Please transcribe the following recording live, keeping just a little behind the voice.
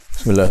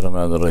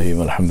Bismillahirrahmanirrahim.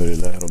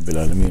 Alhamdulillahi Rabbil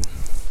Alameen.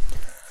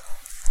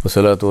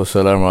 Wassalatu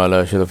wassalamu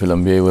ala ashrafil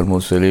anbiya wal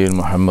mursaleen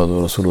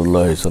Muhammadur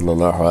Rasulullah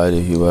sallallahu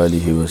alayhi wa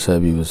alihi wa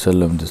sahbihi wa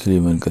sallam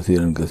tasliman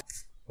kathiran.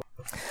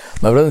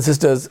 My brothers and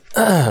sisters,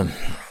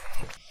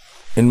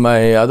 in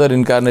my other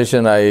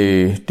incarnation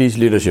I teach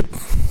leadership.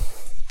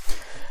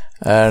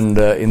 And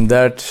in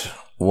that,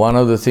 one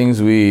of the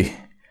things we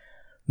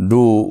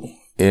do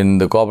in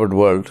the corporate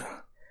world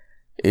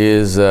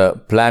is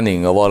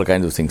planning of all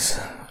kinds of things.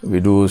 We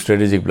do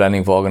strategic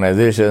planning for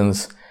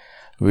organizations.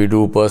 We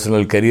do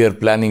personal career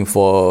planning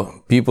for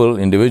people,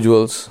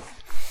 individuals.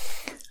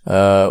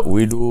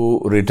 We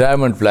do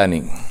retirement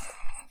planning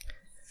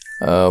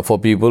for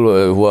people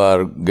who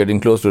are getting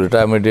close to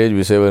retirement age.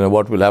 We say, well,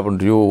 what will happen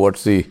to you?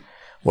 What's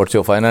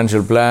your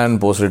financial plan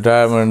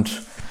post-retirement?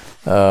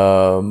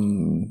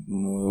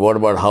 What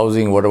about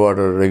housing? What about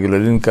a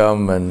regular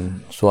income?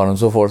 And so on and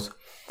so forth.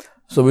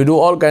 So we do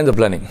all kinds of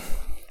planning.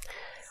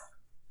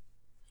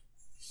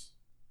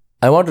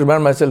 I want to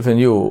remind myself and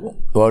you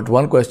about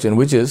one question,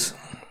 which is,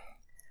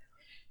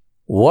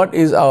 what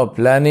is our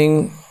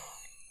planning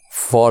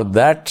for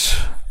that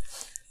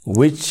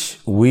which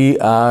we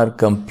are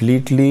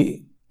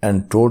completely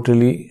and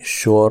totally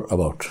sure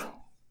about?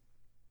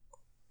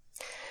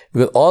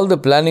 Because all the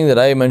planning that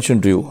I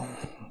mentioned to you,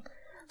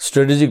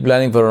 strategic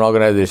planning for an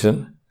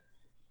organization,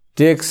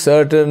 takes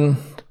certain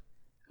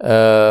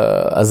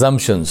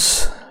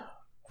assumptions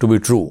to be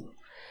true.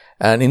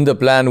 And in the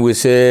plan we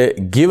say,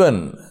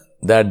 given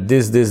that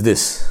this,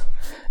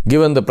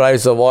 given the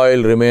price of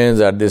oil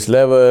remains at this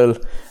level,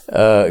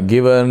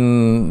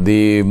 given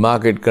the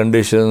market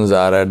conditions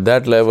are at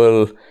that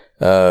level,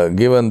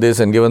 given this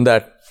and given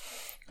that,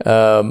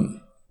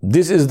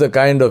 this is the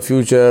kind of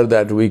future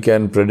that we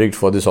can predict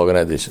for this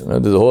organization.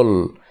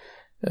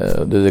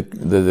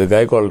 There's a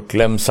guy called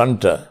Clem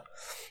Sunter,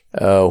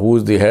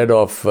 who's the head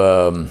of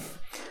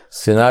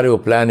scenario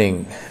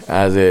planning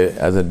as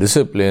a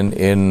discipline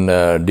in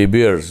De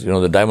Beers,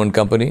 the diamond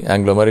company,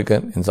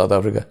 Anglo-American in South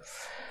Africa.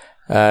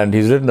 And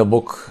he's written a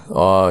book,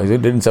 he's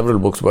written several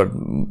books, but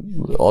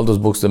all those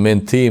books, the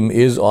main theme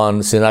is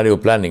on scenario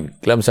planning.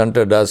 Clem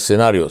Sunter does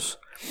scenarios.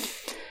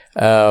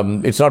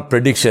 It's not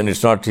prediction,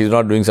 he's not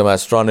doing some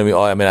astronomy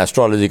or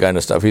astrology kind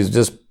of stuff. He's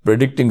just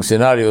predicting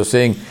scenarios,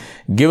 saying,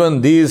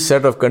 given these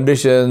set of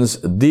conditions,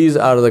 these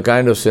are the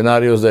kind of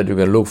scenarios that you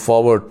can look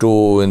forward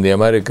to in the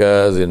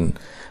Americas, in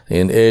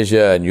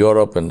Asia and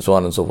Europe and so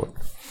on and so forth.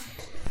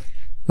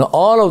 Now,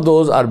 all of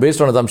those are based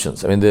on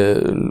assumptions.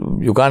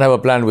 You can't have a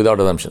plan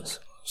without assumptions.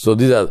 So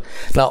these are...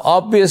 Now,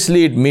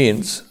 obviously, it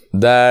means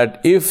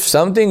that if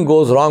something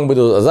goes wrong with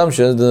those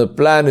assumptions, then the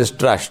plan is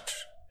trashed.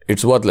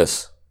 It's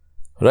worthless.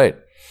 Right?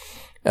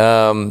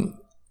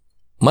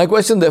 My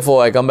question,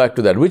 therefore, I come back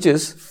to that, which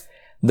is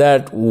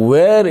that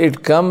where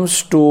it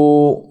comes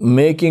to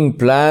making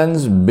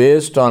plans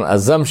based on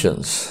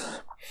assumptions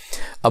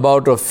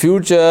about a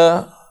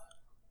future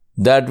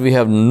that we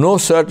have no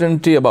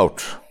certainty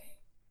about,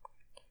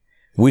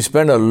 we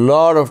spend a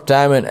lot of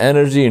time and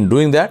energy in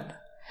doing that,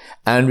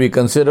 and we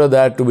consider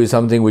that to be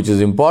something which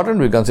is important.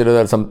 We consider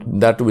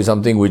that to be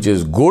something which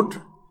is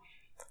good.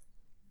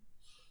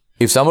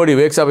 If somebody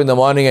wakes up in the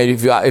morning and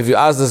if you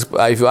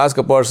ask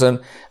a person,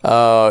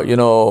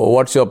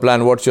 what's your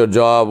plan, what's your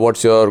job,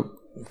 what's your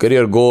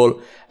career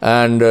goal,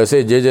 and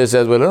say JJ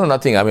says, well,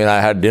 nothing. I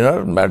had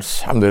dinner,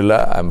 but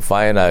alhamdulillah, I'm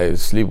fine. I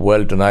sleep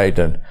well tonight,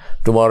 and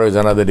tomorrow is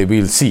another day.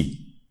 We'll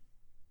see.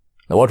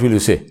 Now, what will you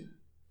say?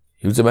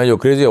 You'll say, man, you're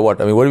crazy or what?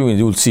 What do you mean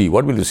you'll see?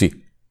 What will you see?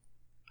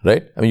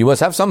 Right? You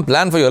must have some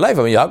plan for your life.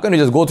 How can you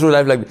just go through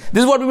life like this?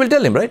 This is what we will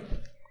tell him, right?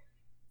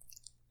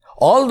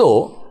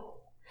 Although,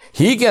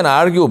 he can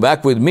argue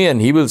back with me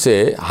and he will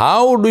say,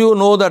 how do you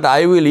know that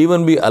I will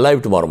even be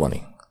alive tomorrow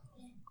morning?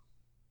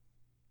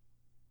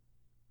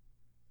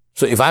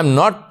 So if I'm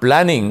not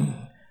planning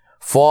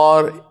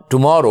for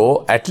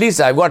tomorrow, at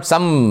least I've got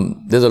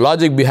there's a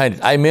logic behind it.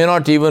 I may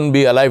not even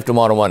be alive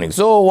tomorrow morning.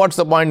 So what's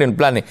the point in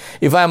planning?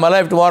 If I'm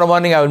alive tomorrow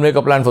morning, I will make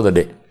a plan for the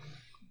day.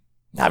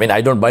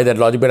 I don't buy that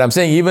logic, but I'm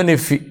saying even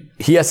if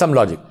he has some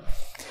logic.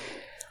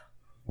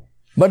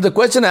 But the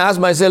question I ask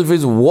myself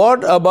is,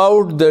 what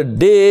about the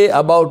day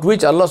about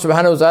which Allah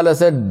subhanahu wa ta'ala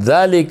said,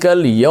 ذَلِكَ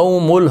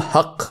الْيَوْمُ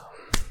الْحَقِّ?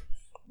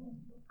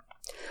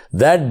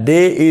 That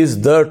day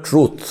is the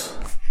truth.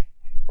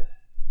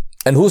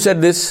 And who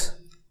said this?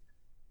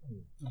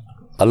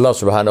 Allah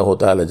subhanahu wa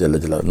ta'ala jalla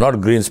jalaluhu. Not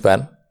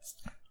Greenspan.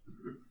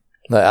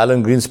 Now,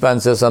 Alan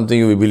Greenspan says something,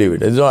 you will believe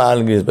it. It's not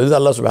Alan Greenspan. This is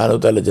Allah subhanahu wa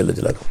ta'ala jalla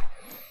jalaluhu.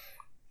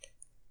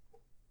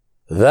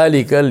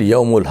 ذَلِكَ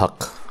الْيَوْمُ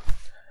الْحَقِّ.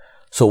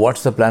 So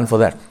what's the plan for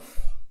that?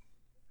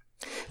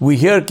 We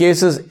hear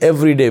cases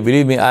every day.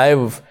 Believe me,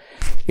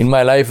 in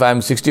my life,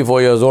 I'm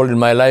 64 years old. In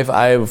my life,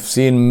 I've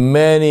seen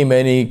many,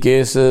 many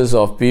cases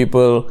of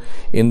people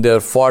in their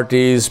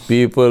 40s,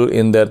 people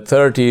in their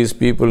 30s,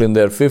 people in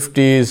their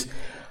 50s,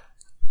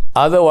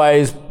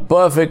 otherwise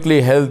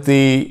perfectly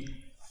healthy,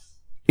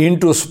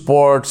 into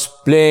sports,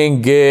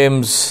 playing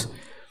games,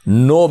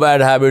 no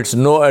bad habits,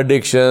 no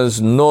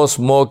addictions, no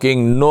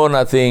smoking, no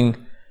nothing.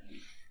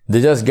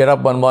 They just get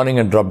up one morning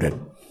and drop dead.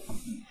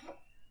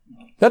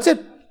 That's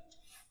it.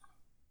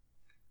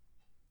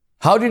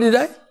 How did he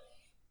die?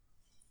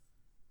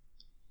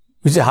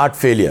 We say heart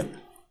failure.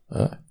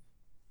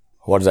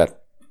 What's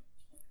that?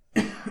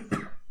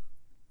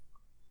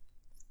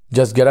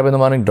 Just get up in the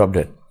morning, drop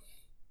dead.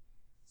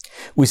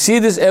 We see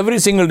this every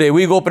single day.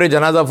 We go pray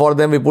janaza for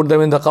them, we put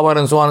them in the qabr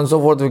and so on and so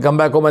forth. We come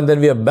back home and then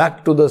we are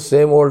back to the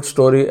same old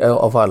story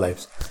of our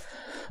lives.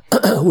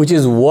 Which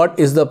is, what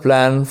is the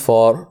plan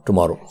for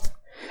tomorrow?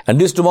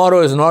 And this tomorrow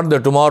is not the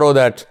tomorrow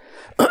that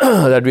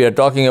that we are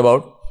talking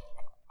about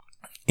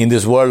in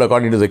this world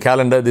according to the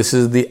calendar. This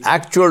is the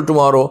actual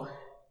tomorrow.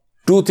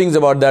 Two things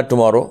about that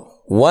tomorrow.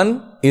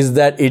 One is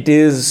that it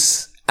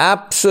is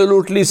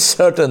absolutely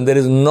certain. There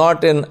is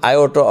not an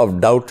iota of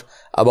doubt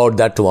about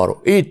that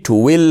tomorrow. It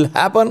will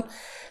happen.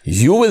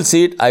 You will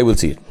see it. I will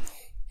see it.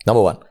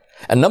 Number one.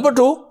 And number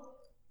two,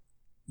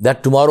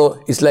 that tomorrow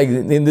is like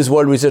in this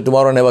world we say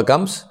tomorrow never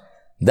comes.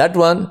 That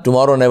one,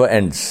 tomorrow never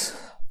ends.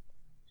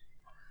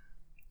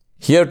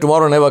 Here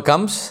tomorrow never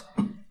comes.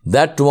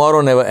 That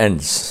tomorrow never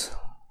ends.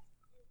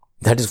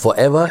 That is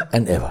forever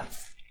and ever.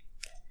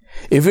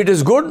 If it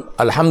is good,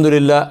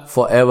 alhamdulillah,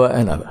 forever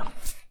and ever.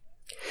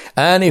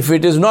 And if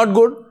it is not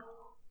good,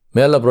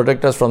 may Allah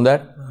protect us from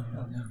that.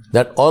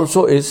 That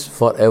also is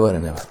forever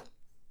and ever.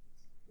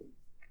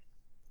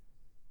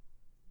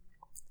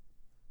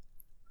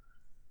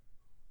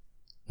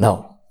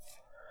 Now,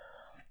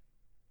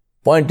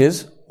 point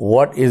is,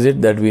 what is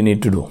it that we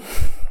need to do?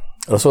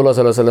 Rasulullah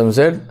sallallahu alaihi wasallam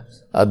said,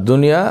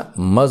 "Ad-dunya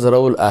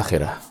mazraul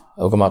akhirah."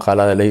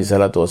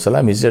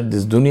 He said,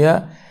 this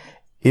dunya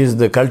is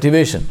the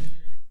cultivation.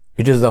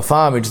 It is the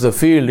farm, it is the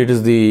field, it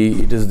is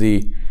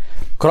the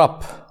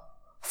crop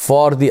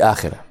for the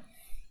akhirah.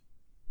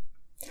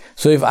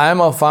 So if I am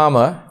a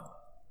farmer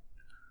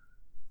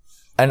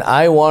and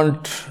I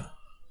want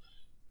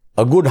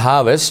a good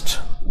harvest,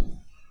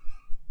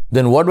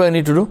 then what do I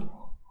need to do?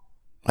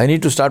 I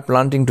need to start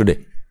planting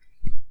today.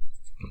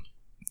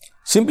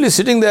 Simply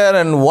sitting there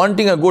and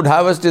wanting a good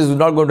harvest is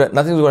not going to,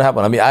 nothing is going to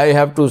happen. I mean, I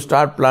have to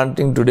start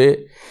planting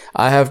today.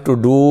 I have to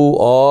do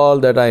all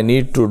that I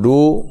need to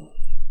do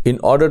in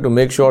order to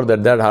make sure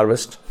that that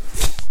harvest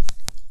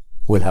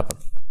will happen.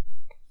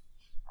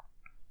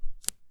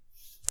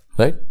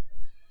 Right?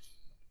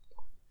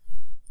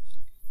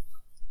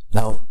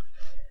 Now,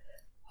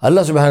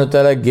 Allah subhanahu wa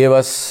ta'ala gave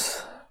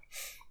us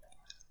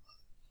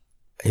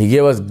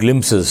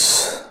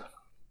glimpses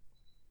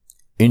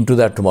into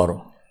that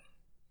tomorrow.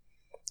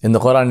 In the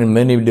Quran, in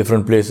many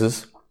different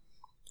places,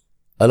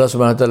 Allah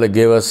subhanahu wa ta'ala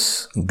gave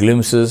us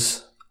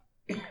glimpses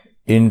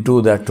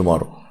into that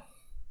tomorrow.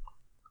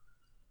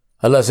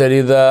 Allah said,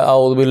 إِذَا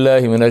أَعُوذُ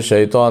بِاللَّهِ مِنَ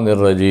الشَّيْطَانِ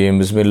الرَّجِيمِ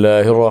بِسْمِ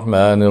اللَّهِ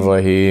الرَّحْمَنِ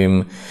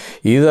الرَّحِيمِ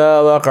إِذَا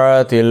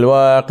وَقَعَتِ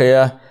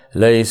الْوَاقِيَةُ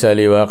لَيْسَ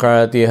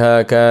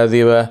لِوَقَعَتِهَا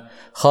كَاذِبَةٌ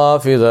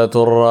خَافِضَةٌ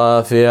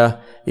رَّافِعَةٌ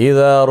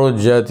إِذَا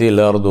رُجَّتِ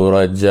الْأَرْضُ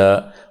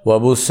رَجًّا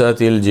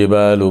وَبُسَّتِ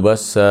الْجِبَالُ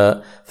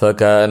بَسًّا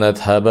فَكَانَتْ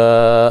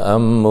هَبَاءً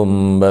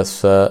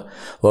مُنبَثًّا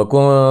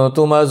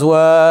وَكُنتُمْ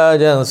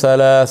أَزْوَاجًا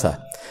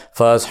ثَلَاثَةً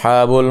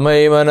فأصحاب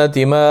الميمنة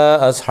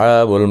ما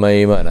أصحاب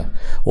الميمنة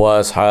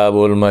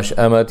وأصحاب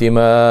المشأمة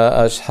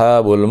ما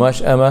أصحاب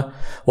المشأمة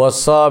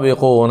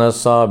والسابقون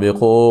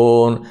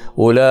السابقون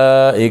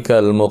أولئك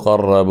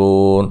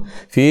المقربون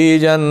في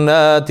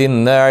جنات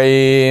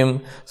النعيم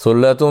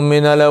ثلة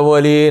من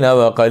الأولين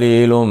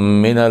وقليل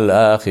من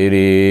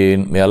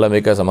الآخرين. May Allah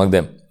make us among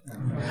them.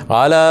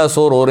 على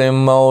سرر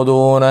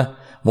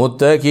موضونة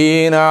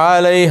متكئين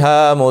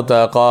عليها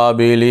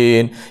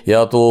متقابلين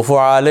يطوف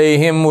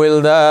عليهم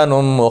ولدان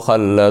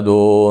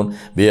مخلدون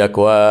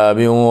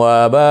بأكواب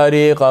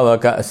وأباريق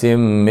وكأس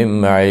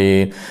من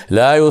معين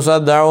لا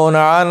يصدعون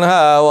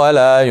عنها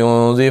ولا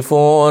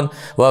ينزفون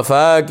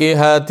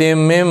وفاكهة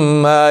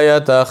مما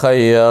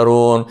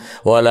يتخيرون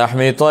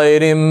ولحم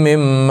طير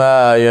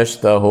مما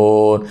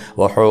يشتهون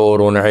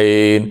وحور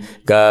عين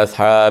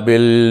كأصحاب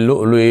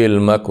اللؤلؤ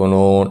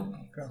المكنون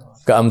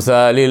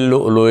كأمثال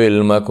اللؤلؤ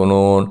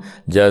المكنون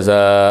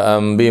جزاء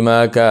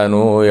بما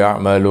كانوا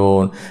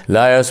يعملون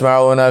لا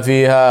يسمعون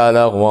فيها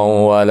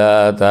لغوا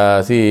ولا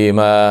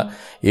تأثيما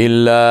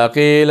إلا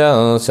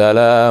قيلا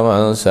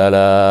سلاما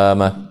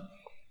سلاما.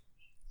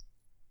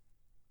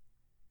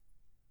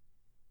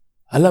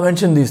 Allah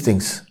mentioned these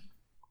things.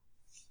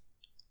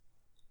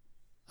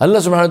 Allah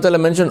subhanahu wa ta'ala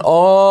mentioned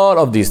all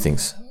of these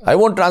things. I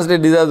won't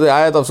translate these are the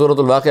ayat of Surah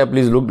Al-Waqi'ah.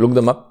 Please look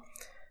them up.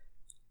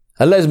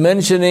 Allah is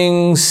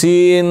mentioning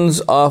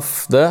scenes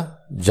of the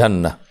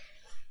Jannah.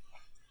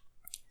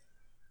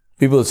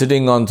 People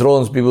sitting on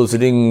thrones, people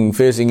sitting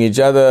facing each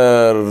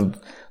other,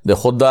 the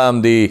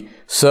khuddam, the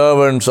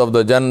servants of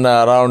the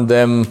Jannah around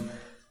them.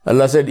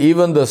 Allah said,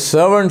 even the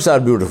servants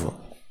are beautiful.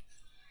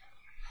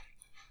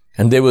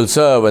 And they will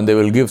serve and they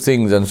will give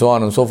things and so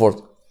on and so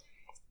forth.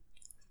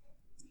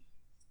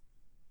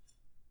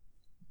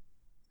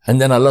 And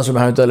then Allah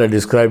subhanahu wa ta'ala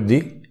described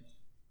the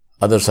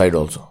other side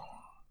also.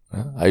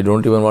 I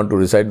don't even want to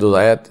recite those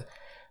ayat.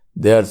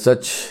 They are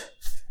such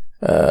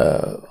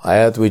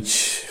ayat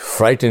which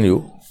frighten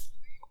you.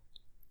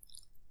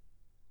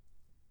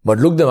 But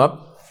look them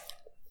up.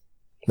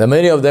 There are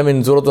many of them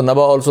in Surah An-Naba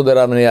also, there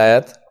are many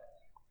ayat.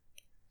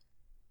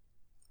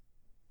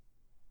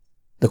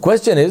 The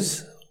question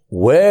is,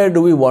 where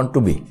do we want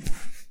to be?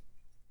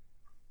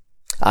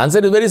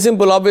 Answer is very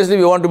simple. Obviously,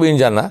 we want to be in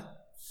Jannah.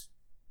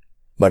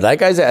 But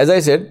as I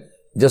said,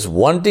 just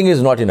wanting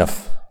is not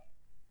enough.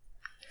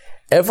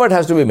 Effort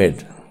has to be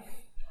made.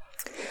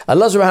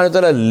 Allah subhanahu wa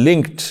ta'ala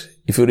linked,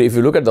 if you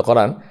look at the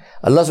Quran,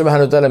 Allah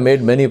subhanahu wa ta'ala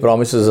made many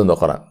promises in the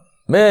Quran.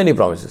 Many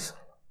promises.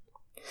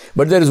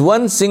 But there is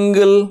one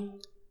single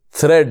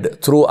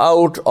thread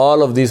throughout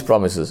all of these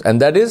promises,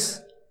 and that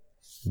is,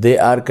 they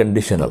are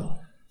conditional.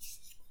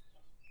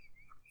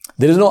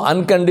 There is no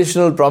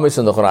unconditional promise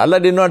in the Quran. Allah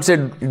did not say,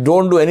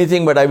 don't do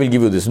anything but I will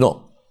give you this.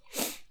 No.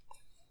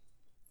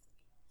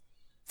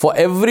 For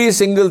every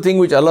single thing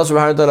which Allah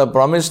subhanahu wa ta'ala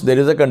promised, there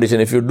is a condition.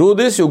 If you do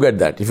this, you get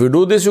that. If you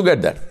do this, you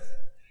get that.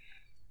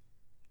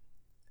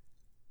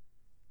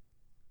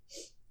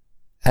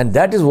 And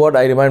that is what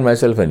I remind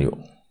myself and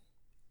you.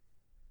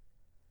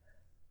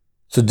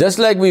 So just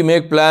like we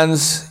make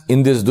plans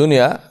in this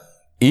dunya,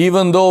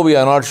 even though we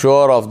are not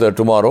sure of the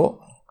tomorrow,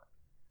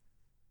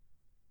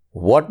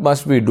 what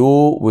must we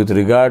do with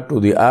regard to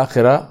the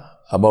akhirah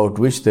about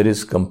which there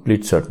is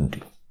complete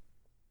certainty?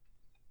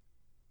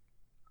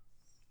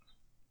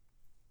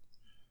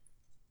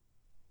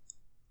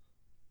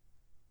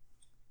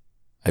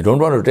 I don't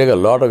want to take a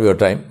lot of your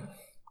time,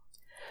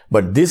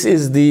 but this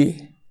is the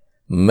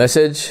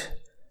message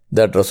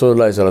that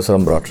Rasulullah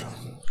ﷺ brought.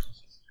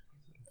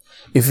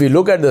 If we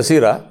look at the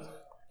seerah,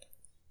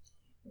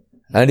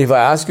 and if I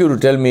ask you to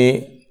tell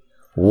me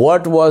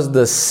what was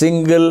the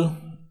single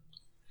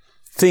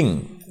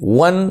thing,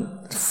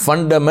 one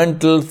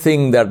fundamental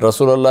thing that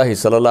Rasulullah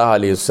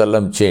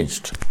ﷺ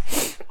changed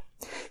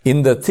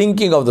in the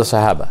thinking of the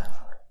Sahaba,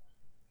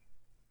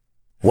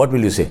 what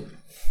will you say?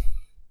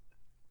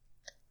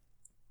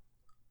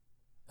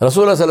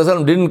 Rasulullah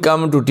ﷺ didn't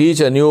come to teach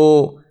a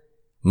new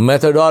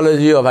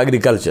methodology of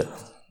agriculture.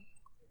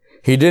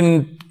 He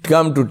didn't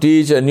come to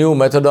teach a new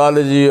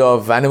methodology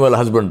of animal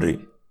husbandry.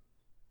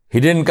 He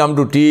didn't come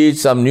to teach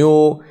some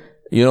new,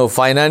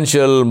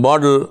 financial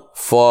model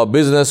for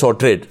business or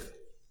trade.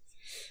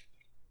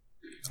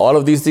 All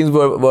of these things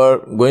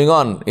were going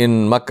on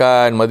in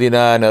Makkah and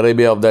Medina and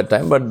Arabia of that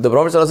time, but the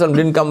Prophet ﷺ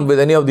didn't come with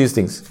any of these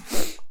things.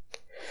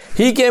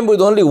 He came with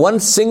only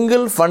one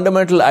single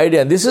fundamental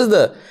idea. And this is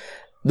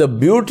the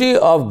beauty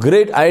of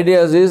great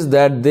ideas, is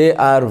that they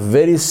are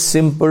very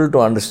simple to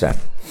understand.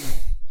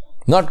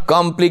 Not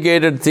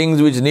complicated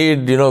things which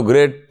need,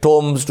 great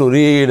tomes to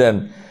read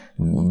and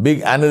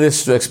big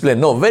analysts to explain.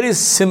 No, very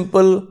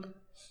simple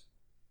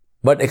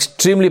but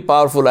extremely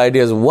powerful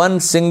ideas. One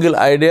single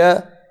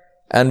idea,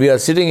 and we are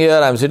sitting here,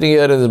 I'm sitting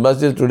here in this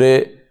masjid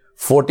today,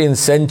 14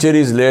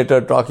 centuries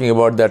later, talking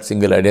about that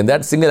single idea. And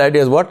that single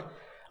idea is what?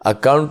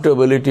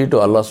 Accountability to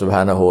Allah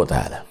subhanahu wa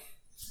ta'ala.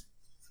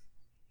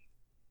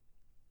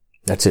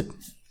 That's it.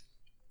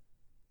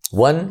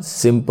 One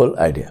simple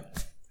idea.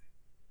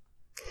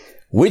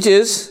 Which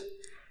is,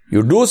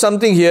 you do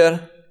something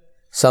here,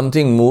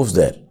 something moves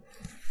there.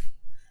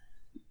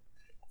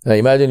 Now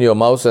imagine your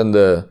mouse and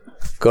the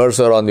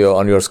cursor on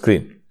your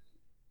screen.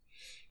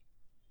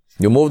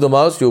 You move the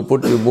mouse, you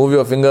move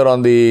your finger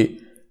on the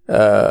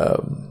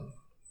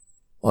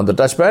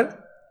touchpad,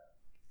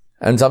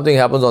 and something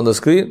happens on the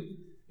screen,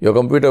 your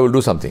computer will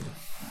do something.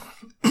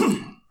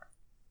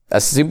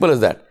 As simple as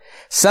that.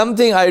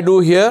 Something I do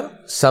here,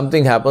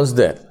 something happens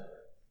there.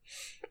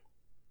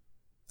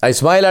 I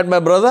smile at my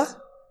brother,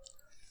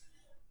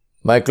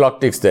 my clock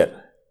ticks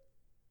there.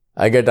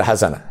 I get a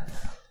hasana.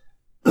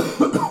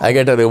 I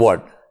get a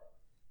reward.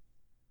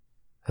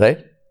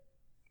 Right?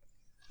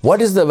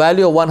 What is the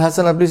value of one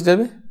hasana, please tell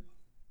me?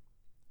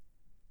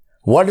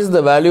 What is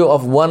the value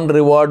of one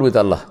reward with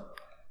Allah?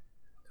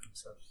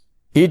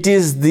 It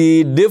is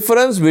the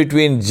difference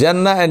between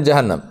Jannah and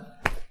Jahannam.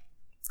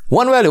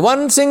 One value,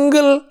 one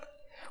single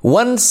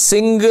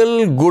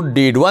good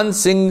deed, one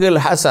single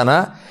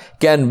hasana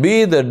can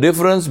be the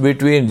difference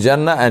between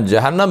Jannah and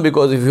Jahannam,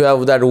 because if you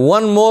have that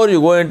one more, you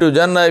go into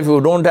Jannah. If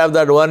you don't have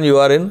that one, you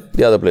are in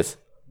the other place.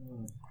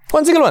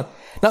 One single one.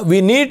 Now,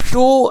 we need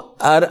to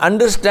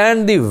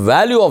understand the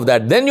value of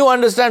that. Then you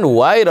understand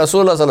why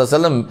Rasulullah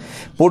ﷺ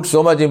put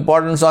so much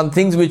importance on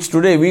things which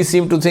today we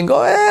seem to think,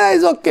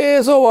 it's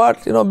okay, so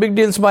what? Big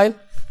deal, smile.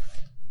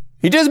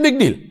 It is big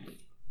deal.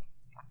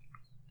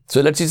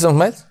 So let's see some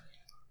smiles.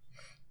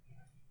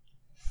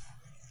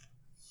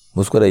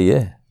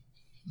 मुस्कुराइए,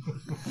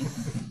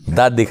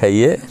 दांत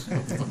दिखाइए,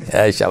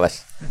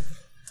 शाबाश.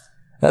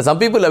 Some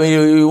people,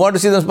 you want to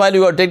see them smile,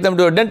 you got to take them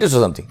to a dentist or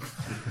something.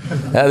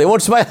 They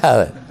won't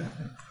smile.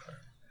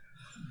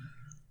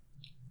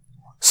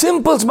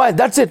 Simple smile,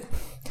 that's it.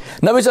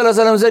 Nabi Sallallahu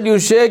Alaihi Wasallam said, you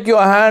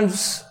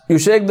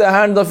shake the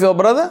hands of your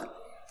brother,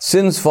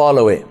 sins fall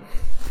away.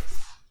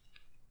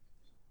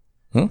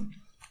 Nabi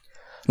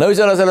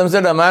Sallallahu Alaihi Wasallam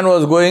said, a man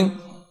was going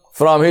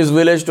from his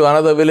village to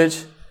another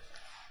village.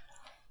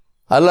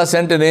 Allah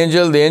sent an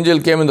angel. The angel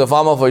came in the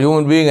form of a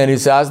human being, and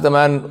he asked the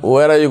man,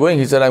 where are you going?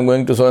 He said, I'm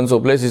going to so and so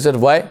place. He said,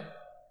 why?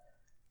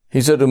 He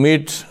said, to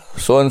meet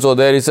so and so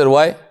there. He said,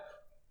 why?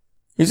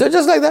 He said,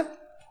 just like that.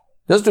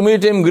 Just to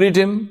meet him, greet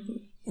him,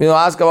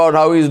 ask about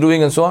how he's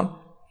doing and so on.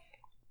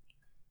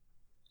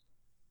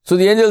 So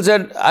the angel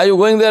said, are you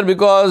going there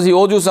because he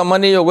owes you some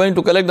money, you're going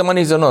to collect the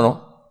money? He said,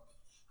 no.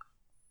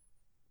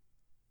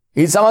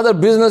 Is some other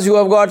business you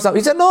have got?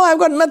 He said, no, I've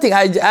got nothing.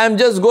 I am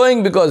just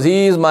going because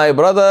he is my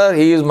brother,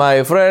 he is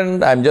my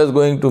friend. I'm just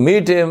going to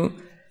meet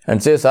him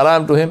and say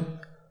salam to him.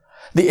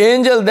 The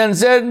angel then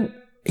said,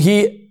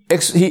 he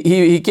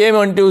came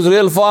into his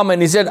real form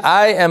and he said,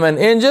 I am an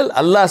angel.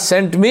 Allah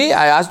sent me.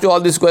 I asked you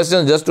all these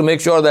questions just to make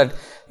sure that,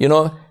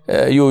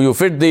 you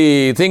fit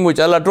the thing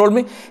which Allah told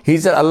me. He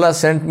said, Allah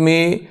sent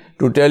me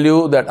to tell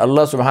you that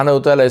Allah subhanahu wa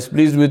ta'ala is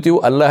pleased with you.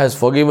 Allah has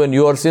forgiven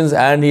your sins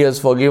and He has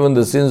forgiven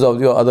the sins of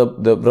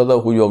the brother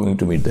who you are going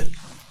to meet there.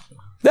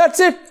 That's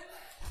it.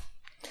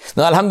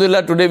 Now,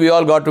 alhamdulillah, today we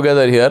all got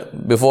together here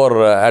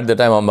before, at the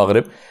time of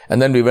Maghrib,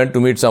 and then we went to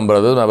meet some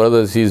brothers. My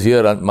brother, he's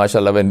here, and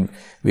mashallah, when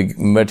we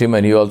met him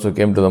and he also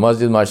came to the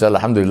masjid, mashallah,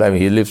 alhamdulillah,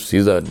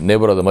 he's a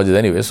neighbor of the masjid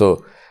anyway,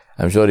 so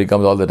I'm sure he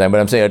comes all the time. But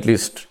I'm saying at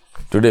least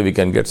today we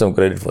can get some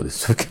credit for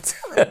this.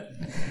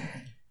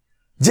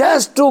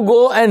 Just to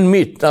go and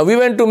meet. Now, we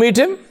went to meet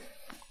him.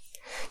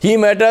 He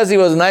met us. He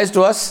was nice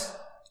to us.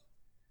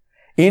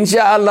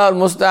 Insha'Allah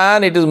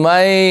al-Musta'an, it is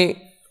my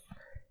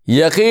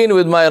yaqeen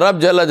with my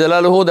Rabb Jalla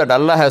Jalaluhu that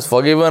Allah has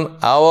forgiven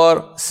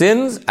our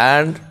sins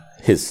and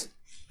his.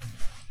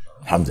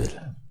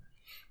 Alhamdulillah.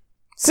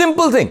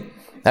 Simple thing.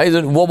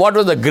 What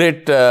was the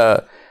great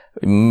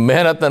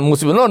mehnat and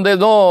musibah? No, there's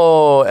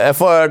no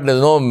effort,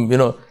 there's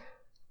no,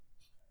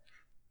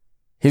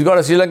 He's got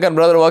a Sri Lankan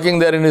brother working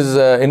there in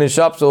his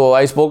shop, so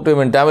I spoke to him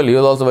in Tamil. He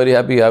was also very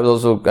happy.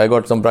 I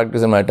got some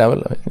practice in my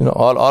Tamil.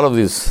 All of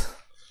this.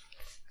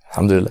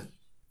 Alhamdulillah.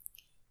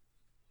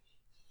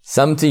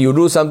 You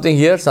do something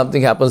here,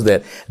 something happens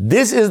there.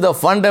 This is the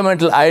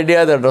fundamental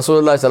idea that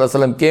Rasulullah sallallahu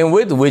alaihi wasallam came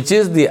with, which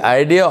is the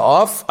idea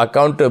of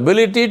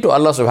accountability to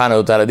Allah subhanahu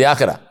wa ta'ala, the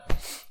akhirah.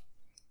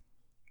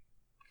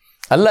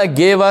 Allah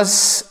gave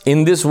us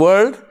in this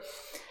world,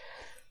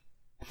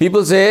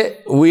 people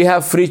say, we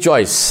have free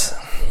choice.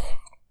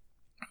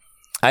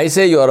 I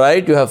say, you're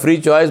right, you have free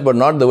choice, but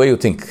not the way you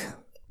think.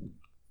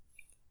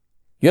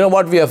 You know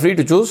what we are free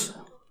to choose?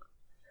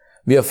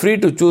 We are free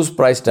to choose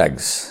price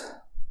tags.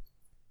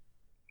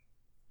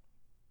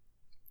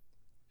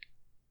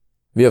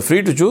 We are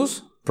free to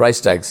choose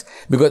price tags.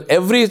 Because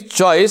every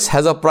choice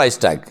has a price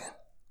tag.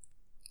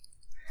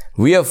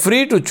 We are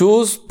free to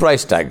choose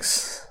price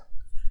tags.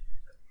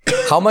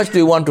 How much do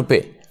you want to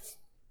pay?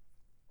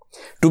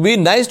 To be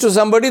nice to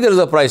somebody, there is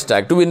a price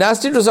tag. To be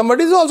nasty to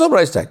somebody, there is also a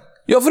price tag.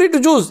 You are free to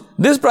choose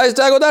this price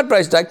tag or that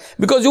price tag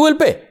because you will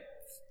pay.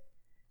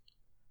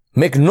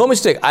 Make no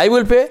mistake, I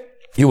will pay,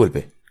 you will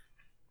pay.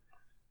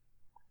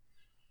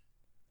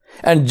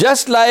 And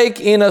just like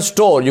in a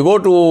store, you go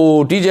to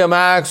TJ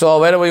Maxx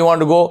or wherever you want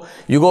to go,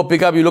 you go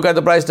pick up, you look at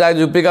the price tags,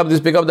 you pick up this,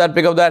 pick up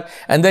that,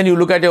 and then you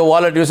look at your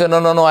wallet, you say,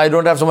 no, I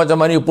don't have so much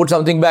money, you put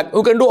something back.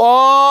 You can do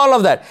all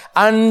of that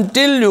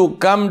until you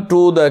come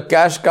to the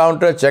cash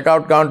counter,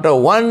 checkout counter.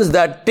 Once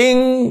that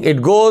ting,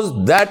 it goes,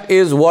 that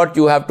is what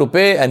you have to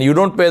pay, and you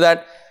don't pay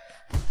that,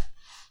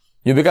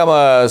 you become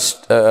a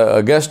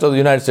guest of the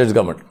United States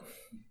government.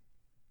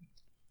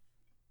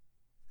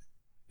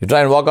 You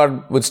try and walk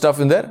out with stuff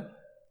in there,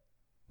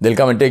 they'll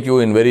come and take you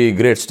in very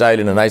great style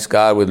in a nice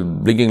car with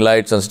blinking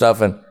lights and stuff,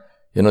 and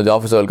the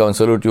officer will come and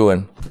salute you,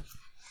 and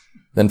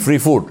then free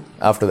food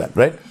after that,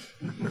 right?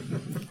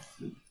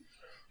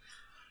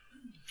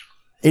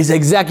 It's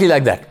exactly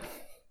like that.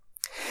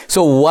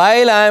 So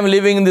while I am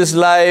living this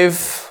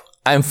life,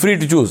 I am free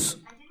to choose. I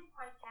didn't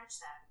quite catch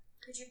that.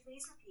 Could you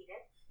please repeat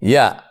it?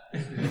 Yeah.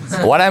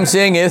 What I'm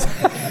saying is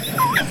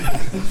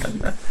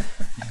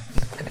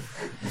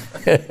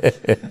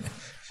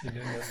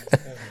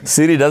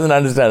Siri doesn't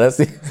understand.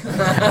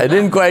 I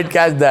didn't quite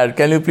catch that.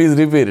 Can you please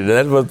repeat it?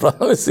 That was the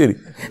problem with Siri.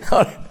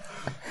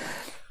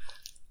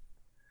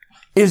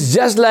 It's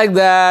just like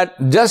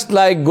that, just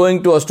like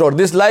going to a store.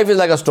 This life is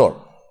like a store.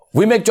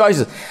 We make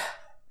choices.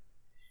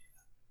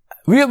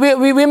 We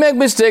make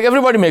mistakes.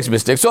 Everybody makes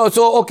mistakes. So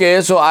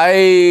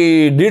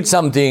I did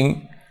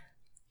something.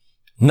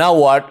 Now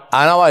what?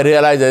 Now I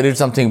realize I did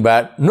something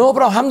bad. No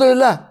problem.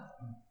 Alhamdulillah.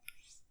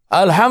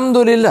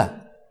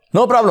 Alhamdulillah.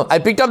 No problem. I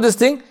picked up this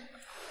thing.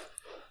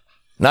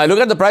 Now I look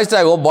at the price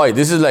tag, oh boy,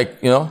 this is like,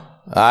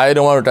 I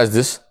don't want to touch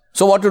this.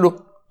 So what to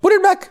do? Put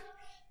it back.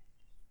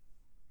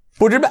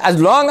 Put it back. As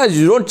long as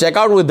you don't check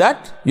out with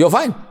that, you're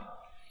fine.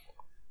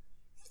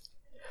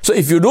 So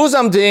if you do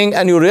something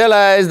and you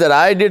realize that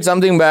I did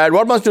something bad,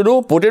 what must you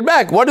do? Put it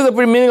back. What is the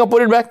meaning of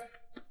put it back?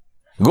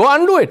 Go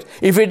undo it.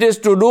 If it is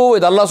to do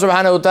with Allah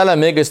subhanahu wa ta'ala,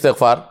 make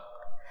istighfar.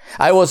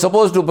 I was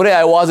supposed to pray,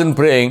 I wasn't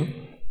praying.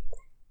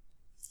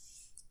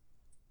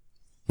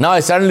 Now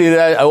I suddenly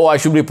realize, I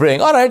should be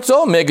praying. Alright,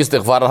 so make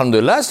istighfar,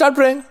 alhamdulillah, start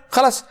praying.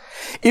 Khalas.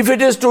 If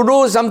it is to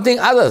do something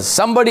others,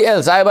 somebody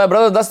else, my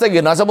brother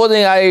Dastagir, now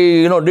supposing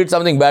I, did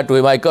something bad to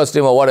him, I cursed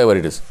him or whatever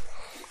it is.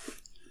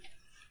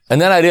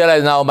 And then I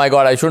realize now, my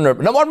God, I shouldn't have.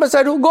 Now what must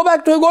I do? Go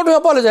back to him, go to him,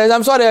 apologize.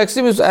 I'm sorry, I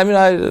didn't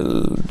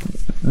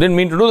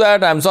mean to do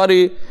that, I'm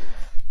sorry.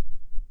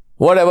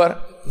 whatever,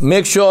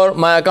 make sure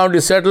my account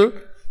is settled.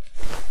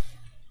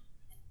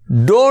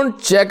 Don't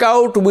check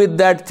out with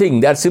that thing.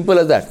 That's simple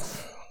as that.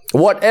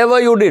 Whatever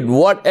you did,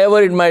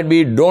 whatever it might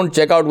be, don't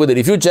check out with it.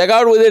 If you check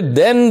out with it,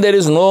 then there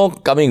is no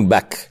coming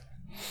back.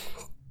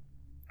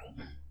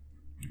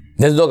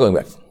 There's no coming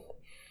back.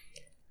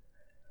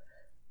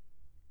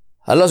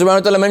 Allah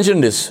subhanahu wa ta'ala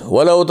mentioned this.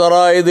 وَلَوْ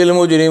تَرَى إِذِ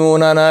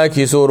الْمُجْرِمُونَ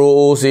نَاكِسُوا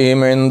رُؤُوسِهِمْ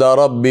عِنْدَ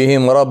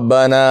رَبِّهِمْ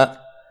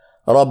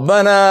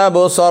رَبَّنَا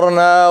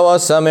بُصَرْنَا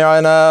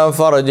وَسَمِعْنَا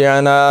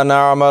فَارْجِعْنَا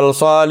نَعْمَلْ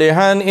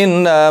صَالِحًا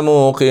إِنَّا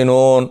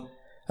مُوقِنُونَ.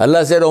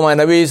 Allah said, O my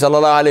Nabi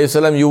sallallahu alayhi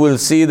wasallam, you will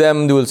see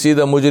them, you will see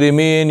the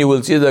mujrimeen, you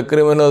will see the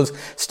criminals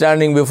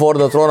standing before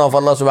the throne of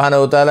Allah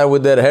subhanahu wa ta'ala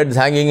with their heads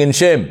hanging in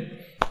shame.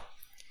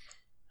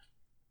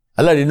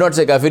 Allah did not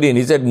say kafirin,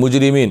 He said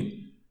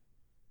mujrimeen,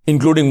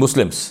 including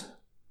Muslims.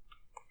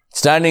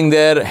 Standing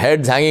there,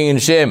 heads hanging in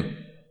shame.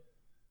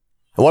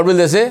 What will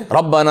they say?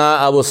 Rabbana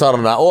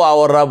abusarna. Oh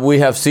our Rabb, we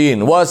have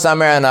seen. Wa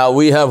sami'na,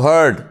 we have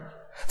heard.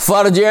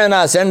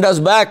 Farji'na, send us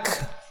back.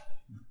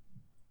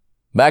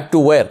 Back to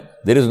where?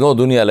 There is no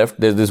dunya left.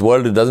 This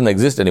world, it doesn't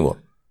exist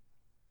anymore.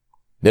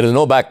 There is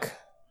no back.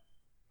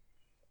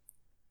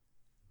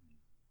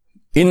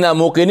 Inna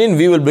muqinin,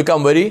 we will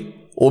become very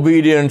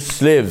obedient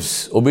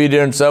slaves,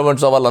 obedient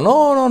servants of Allah.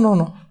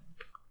 No.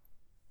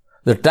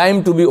 The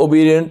time to be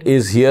obedient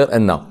is here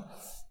and now.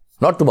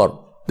 Not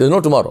tomorrow. There is no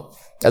tomorrow.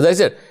 As I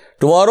said,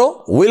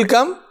 tomorrow will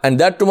come and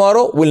that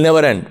tomorrow will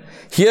never end.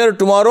 Here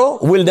tomorrow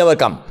will never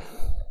come.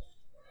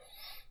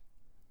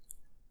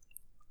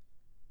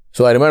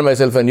 So I remind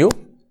myself and you,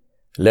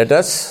 let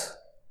us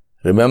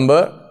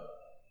remember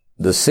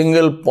the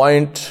single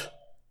point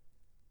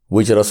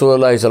which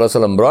Rasulullah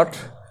ﷺ brought,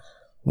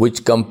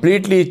 which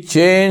completely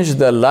changed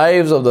the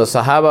lives of the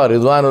Sahaba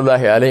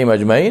Ridwanullahi alayhim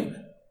ajmain.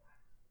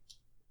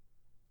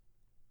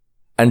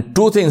 And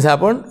two things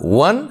happened.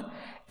 One,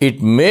 it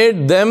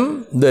made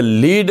them the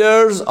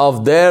leaders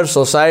of their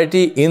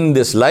society in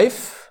this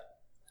life.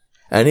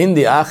 And in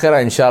the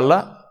akhirah,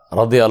 inshallah,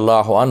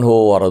 radiyallahu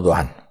anhu wa radu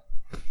an.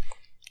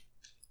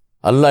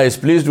 Allah is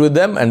pleased with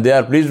them and they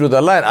are pleased with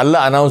Allah, and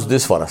Allah announced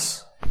this for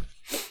us.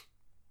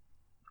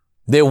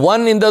 They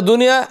won in the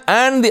dunya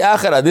and the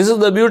akhirah. This is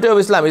the beauty of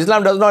Islam.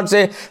 Islam does not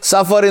say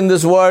suffer in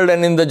this world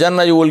and in the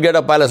Jannah you will get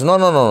a palace. No.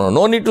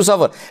 No need to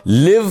suffer.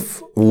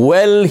 Live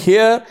well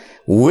here,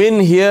 win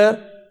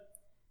here,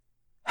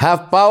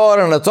 have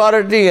power and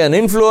authority and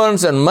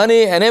influence and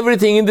money and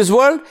everything in this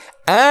world,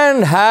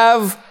 and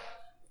have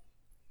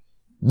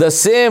the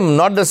same,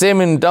 not the same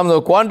in terms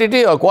of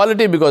quantity or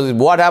quality, because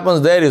what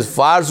happens there is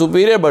far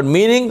superior, but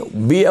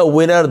meaning be a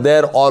winner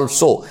there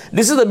also.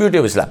 This is the beauty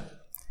of Islam.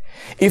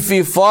 If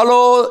we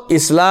follow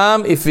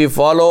Islam, if we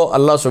follow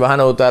Allah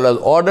subhanahu wa ta'ala's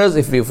orders,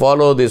 if we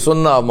follow the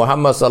sunnah of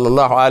Muhammad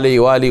sallallahu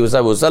alayhi wa alihi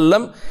wa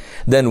sallam,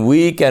 then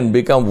we can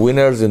become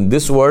winners in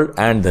this world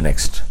and the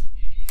next.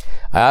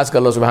 I ask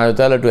Allah subhanahu wa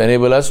ta'ala to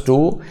enable us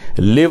to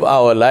live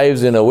our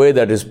lives in a way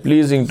that is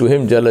pleasing to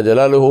Him Jalla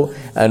Jalaluhu,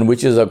 and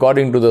which is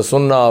according to the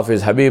sunnah of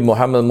His Habib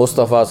Muhammad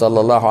Mustafa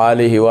sallallahu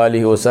alayhi wa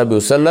alihi wa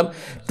sallam,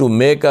 to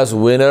make us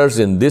winners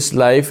in this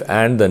life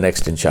and the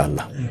next,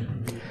 inshallah.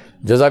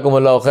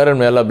 Jazakumullahu khairan.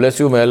 May Allah bless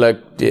you. May Allah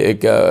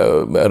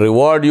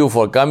reward you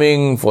for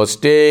coming, for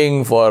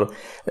staying, for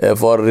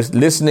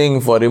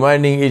listening, for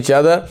reminding each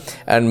other.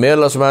 And may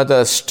Allah subhanahu wa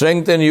ta'ala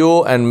strengthen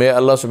you, and may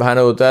Allah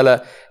subhanahu wa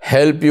ta'ala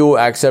help you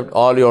accept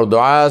all your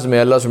du'as.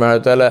 May Allah subhanahu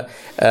wa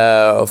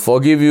ta'ala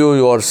forgive you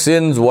your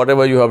sins,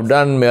 whatever you have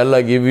done. May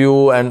Allah give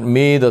you and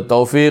me the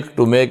tawfiq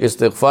to make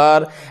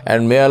istighfar,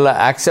 and may Allah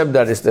accept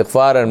that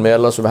istighfar, and may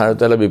Allah subhanahu wa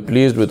ta'ala be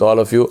pleased with all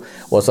of you.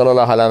 Wa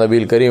sallallahu ala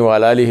nabil kareem wa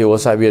ala alihi wa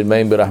sahbihi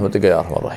ajma'in bi rahmatika ya arhamar rahimin.